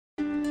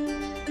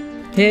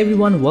Hey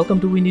everyone, welcome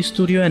to Windy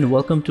Studio and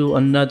welcome to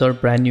another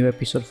brand new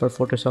episode for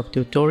Photoshop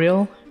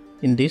tutorial.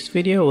 In this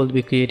video, we'll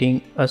be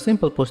creating a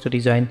simple poster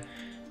design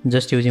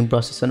just using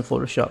brushes and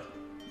Photoshop.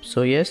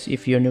 So yes,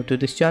 if you're new to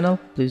this channel,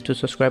 please do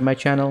subscribe my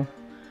channel.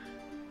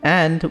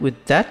 And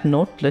with that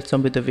note, let's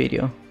jump with the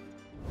video.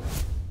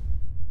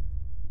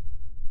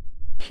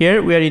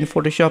 Here we are in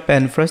Photoshop,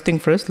 and first thing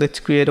first, let's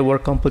create a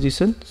work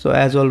composition. So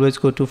as always,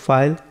 go to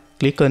File,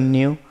 click on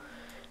New,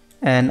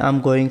 and I'm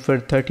going for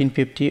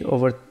 1350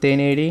 over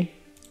 1080.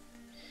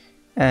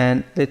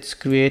 And let's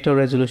create a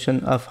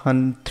resolution of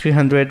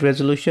 300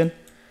 resolution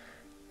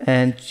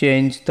and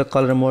change the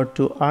color mode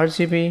to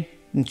RGB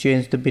and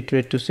change the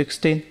bitrate to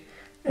 16,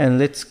 and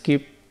let's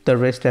keep the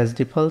rest as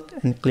default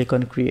and click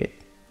on create.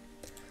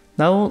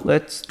 Now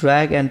let's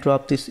drag and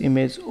drop this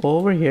image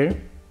over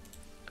here,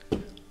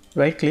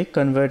 right click,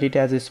 convert it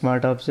as a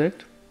smart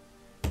object,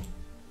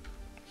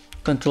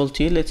 Ctrl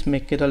T, let's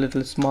make it a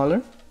little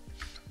smaller.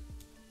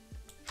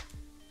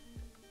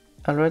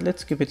 Alright,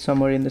 let's keep it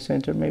somewhere in the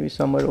center, maybe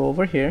somewhere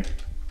over here.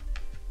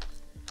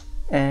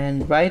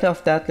 And right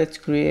off that, let's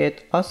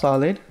create a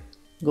solid.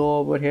 Go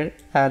over here,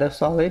 add a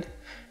solid,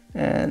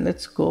 and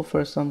let's go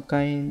for some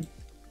kind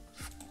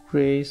of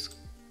gray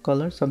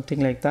color, something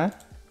like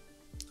that.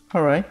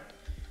 Alright.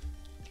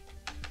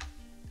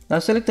 Now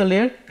select the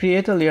layer,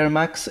 create a layer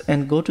mask,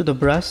 and go to the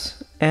brush.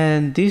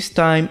 And this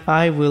time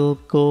I will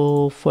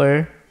go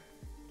for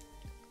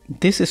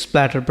this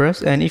splatter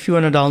brush, and if you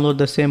want to download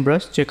the same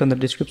brush, check on the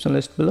description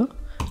list below.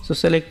 So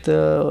select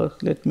the,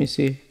 let me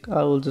see,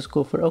 I will just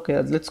go for,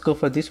 okay, let's go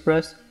for this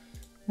brush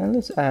and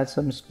let's add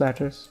some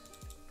splatters.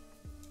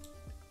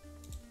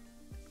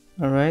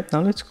 Alright, now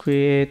let's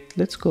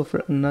go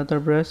for another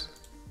brush.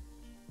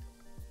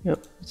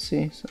 Yep, let's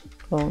see, so,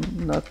 oh,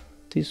 not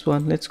this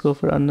one, let's go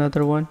for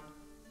another one.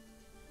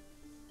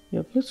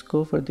 Yep, let's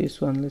go for this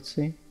one, let's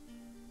see.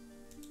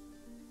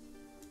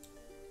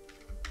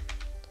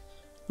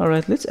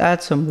 Alright, let's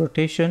add some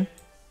rotation,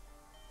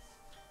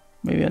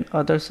 maybe on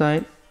other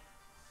side.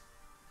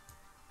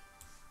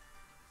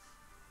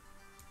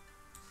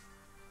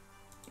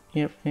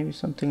 Yep, maybe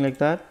something like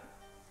that.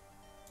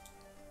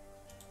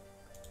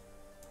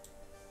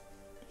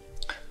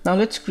 Now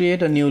let's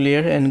create a new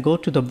layer and go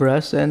to the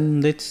brush,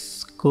 and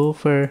let's go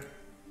for,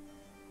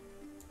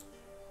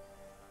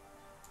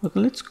 okay,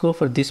 let's go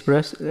for this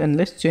brush and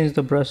let's change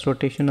the brush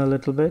rotation a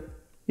little bit.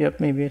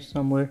 Yep, maybe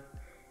somewhere,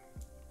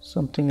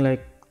 something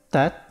like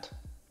that.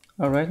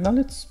 Alright, now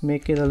let's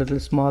make it a little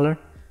smaller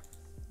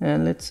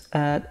and let's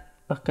add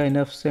a kind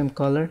of same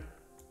color.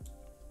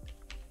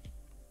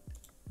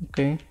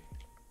 Okay.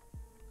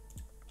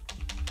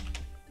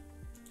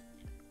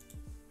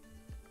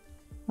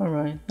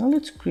 Alright, now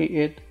let's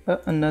create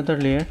another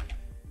layer.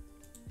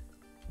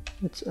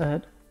 Let's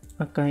add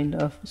a kind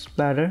of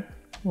splatter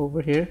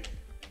over here.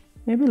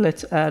 Maybe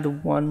let's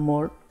add one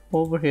more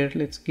over here.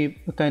 Let's give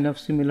a kind of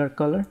similar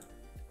color,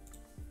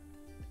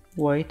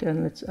 white,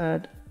 and let's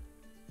add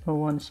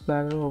one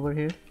splatter over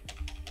here.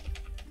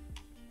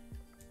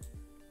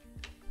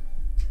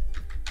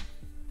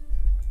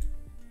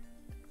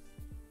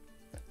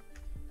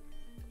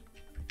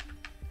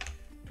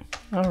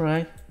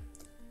 Alright,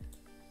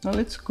 now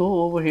let's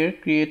go over here,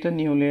 create a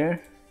new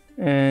layer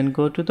and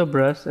go to the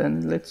brush,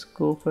 and let's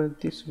go for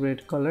this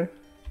red color.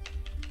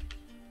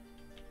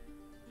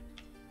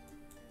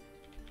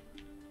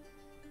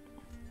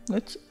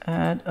 Let's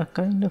add a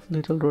kind of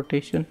little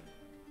rotation.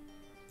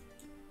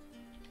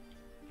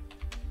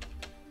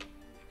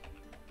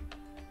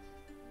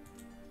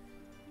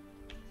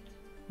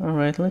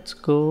 Alright, let's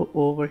go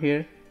over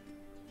here.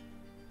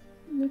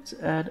 Let's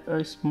add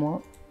a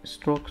small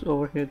strokes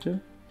over here too.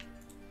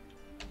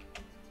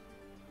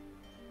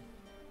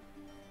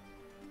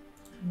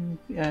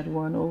 Add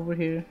one over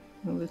here.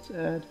 Now let's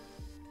add.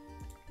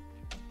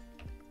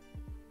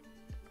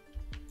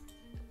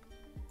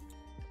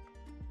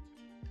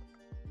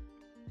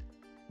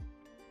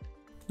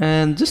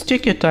 And just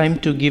take your time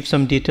to give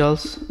some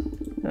details.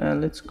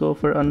 Let's go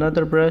for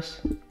another brush.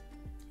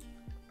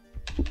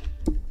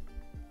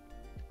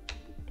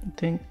 I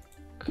think.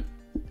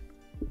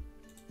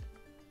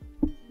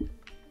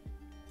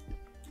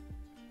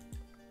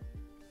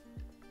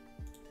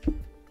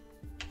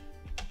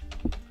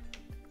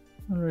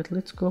 Alright,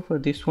 let's go for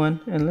this one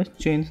and let's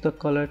change the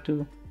color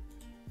to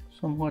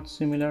somewhat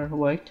similar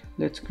white.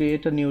 Let's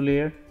create a new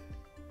layer.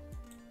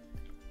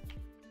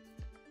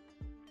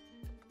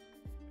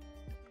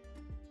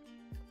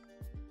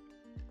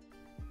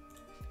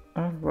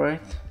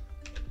 Alright.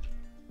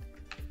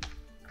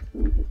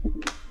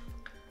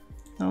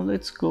 Now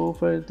let's go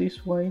for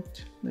this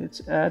white.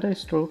 Let's add a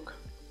stroke.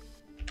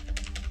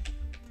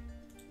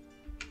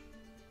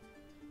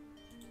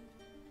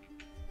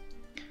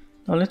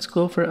 Now let's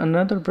go for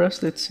another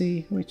brush. Let's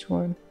see which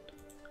one.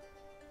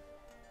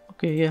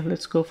 Okay, yeah,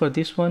 let's go for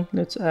this one.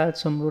 Let's add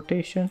some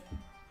rotation.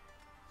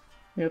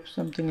 Yep,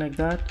 something like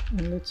that.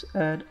 And let's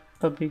add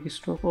a big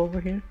stroke over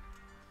here.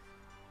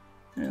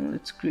 And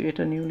let's create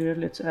a new layer.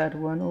 Let's add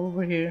one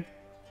over here.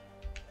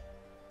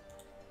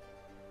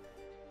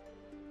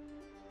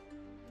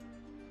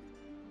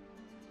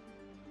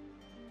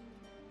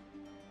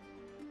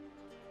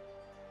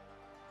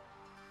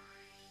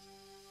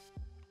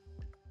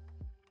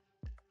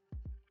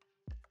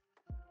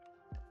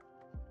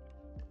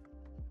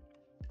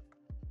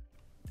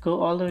 go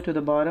all the way to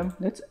the bottom.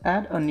 Let's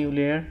add a new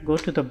layer, go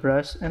to the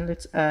brush, and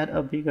let's add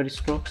a bigger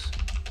strokes.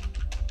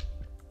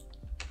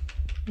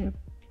 Yep.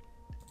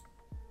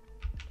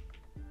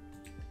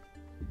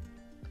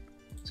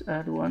 Let's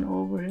add one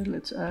over here,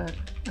 let's add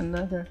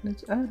another,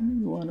 let's add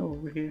one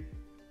over here.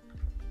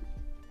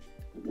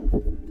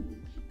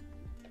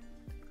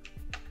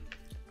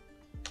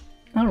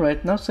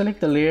 Alright, now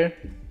select the layer,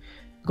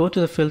 go to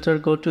the filter,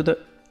 go to the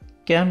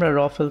camera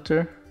raw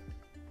filter,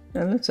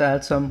 and let's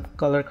add some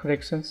color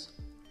corrections.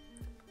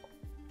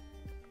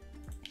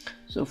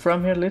 So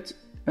from here, let's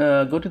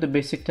go to the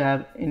basic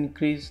tab,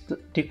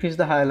 decrease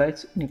the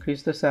highlights,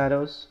 increase the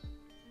shadows,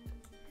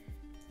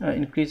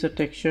 increase the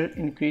texture,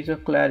 increase the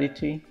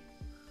clarity,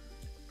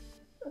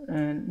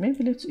 and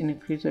maybe let's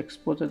increase the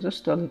exposure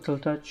just a little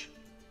touch,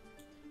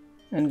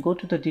 and go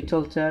to the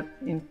detail tab,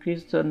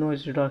 increase the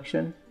noise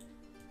reduction,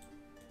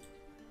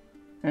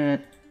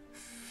 and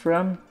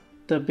from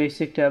the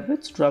basic tab,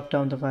 let's drop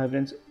down the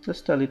vibrance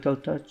just a little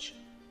touch,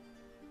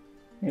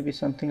 maybe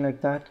something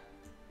like that,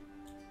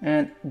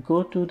 and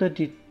go to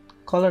the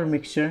color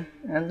mixture,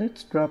 and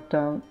let's drop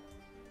down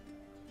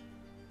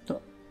the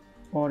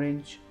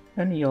orange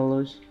and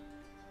yellows,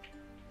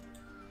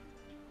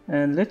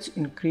 and let's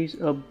increase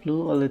a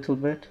blue a little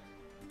bit,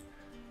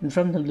 and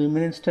from the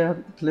luminance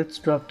tab, let's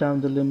drop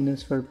down the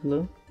luminance for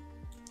blue.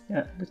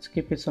 Yeah, let's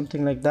keep it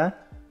something like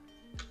that.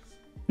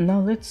 Now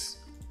let's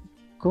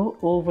go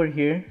over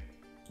here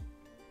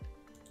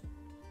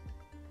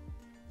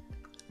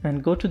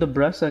and go to the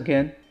brush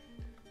again,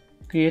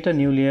 create a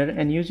new layer,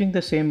 and using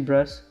the same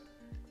brush,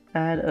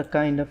 add a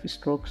kind of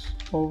strokes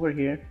over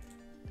here.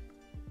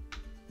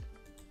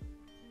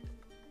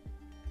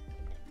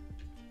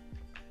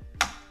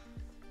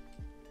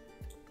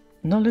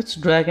 Now let's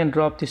drag and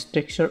drop this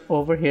texture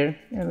over here,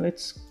 and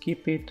let's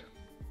keep it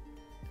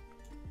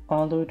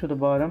all the way to the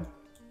bottom.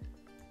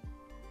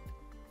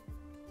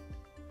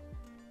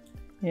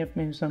 Yep,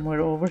 maybe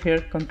somewhere over here.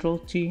 Control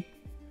T.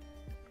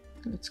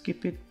 Let's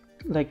keep it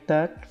like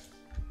that.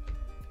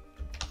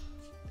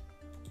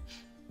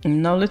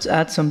 And now let's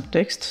add some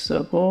text.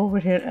 So go over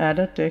here, add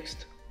a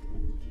text.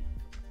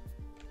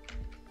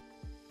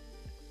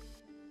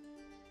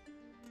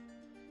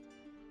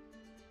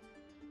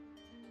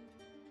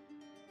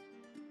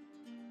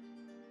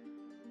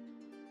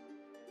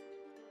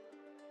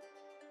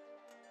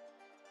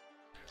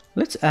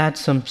 Let's add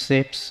some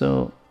shapes.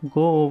 So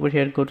go over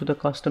here, go to the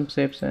custom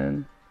shapes,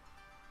 and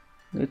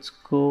let's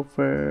go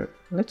for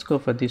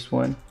this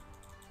one.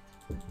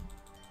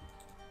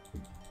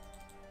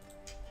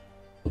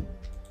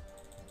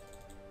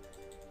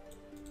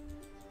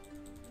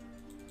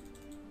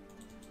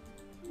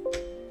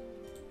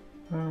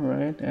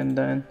 Alright, and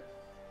then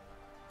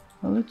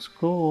let's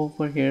go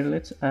over here,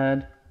 let's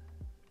add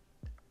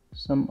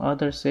some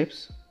other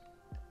shapes.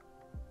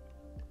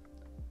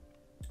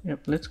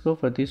 Yep, let's go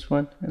for this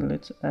one, and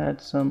let's add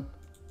some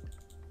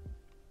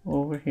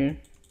over here.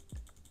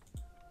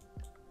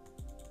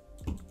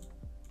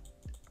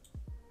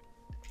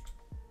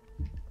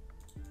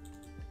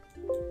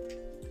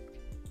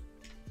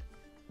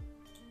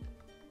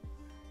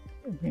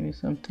 Maybe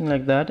something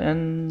like that,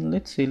 and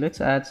let's see,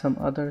 let's add some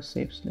other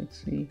shapes.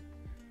 Let's see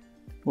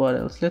what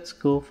else. Let's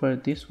go for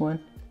this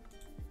one.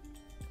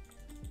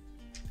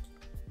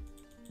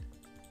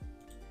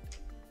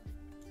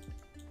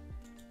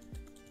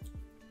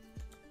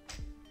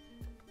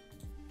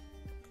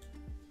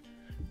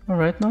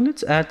 Alright, now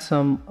let's add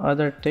some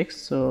other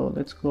text. So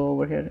let's go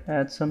over here,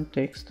 add some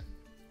text,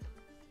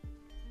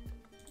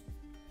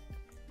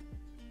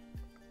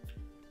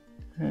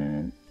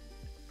 and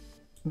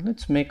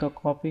let's make a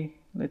copy.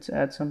 Let's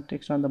add some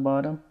text on the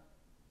bottom.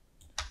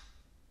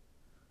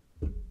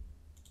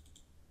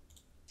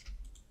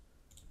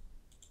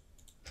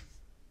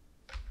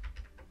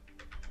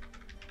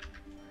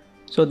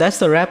 So that's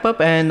the wrap up,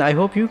 and I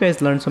hope you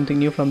guys learned something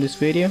new from this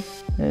video,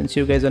 and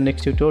see you guys on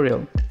next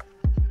tutorial.